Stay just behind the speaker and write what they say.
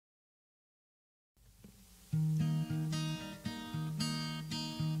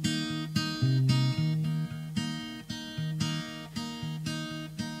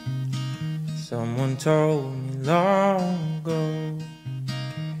Someone told me long ago,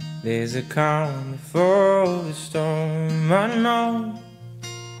 there's a calm before the storm. I know,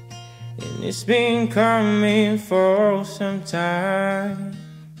 and it's been coming for some time.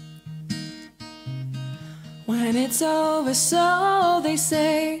 When it's over, so they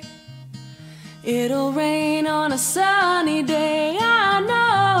say, it'll rain on a sunny day. I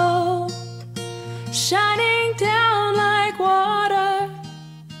know, shining down like water.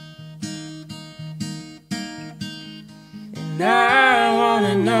 And I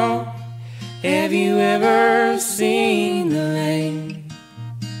wanna know, have you ever seen the rain?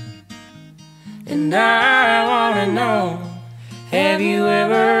 And I wanna know, have you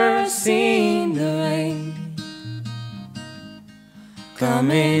ever seen the rain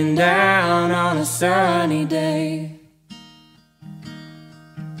coming down on a sunny day?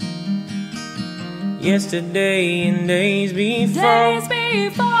 Yesterday and days before,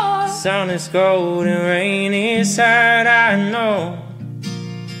 sun is cold and rain is hard. I know,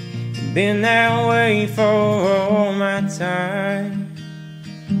 been that way for all my time.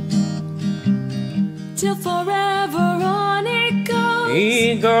 Till forever on it goes.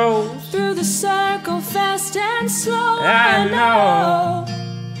 It goes through the circle, fast and slow. I know,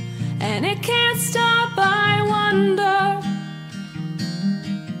 and it can't stop, I wonder.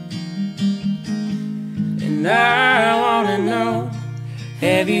 and I wanna know,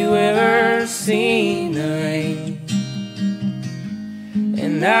 have you ever seen the rain?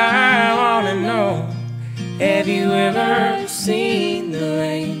 And I wanna know, have you ever seen the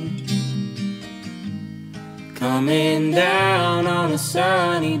rain coming down on a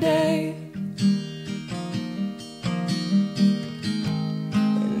sunny day?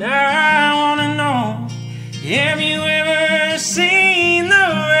 And I wanna know, have you ever seen the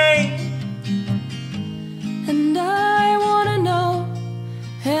rain? And I wanna know,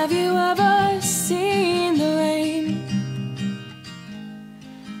 have you ever seen the rain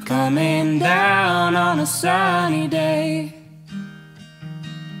coming down on a sunny day?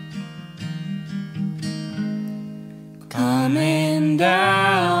 Coming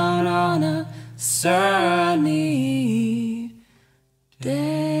down on a sunny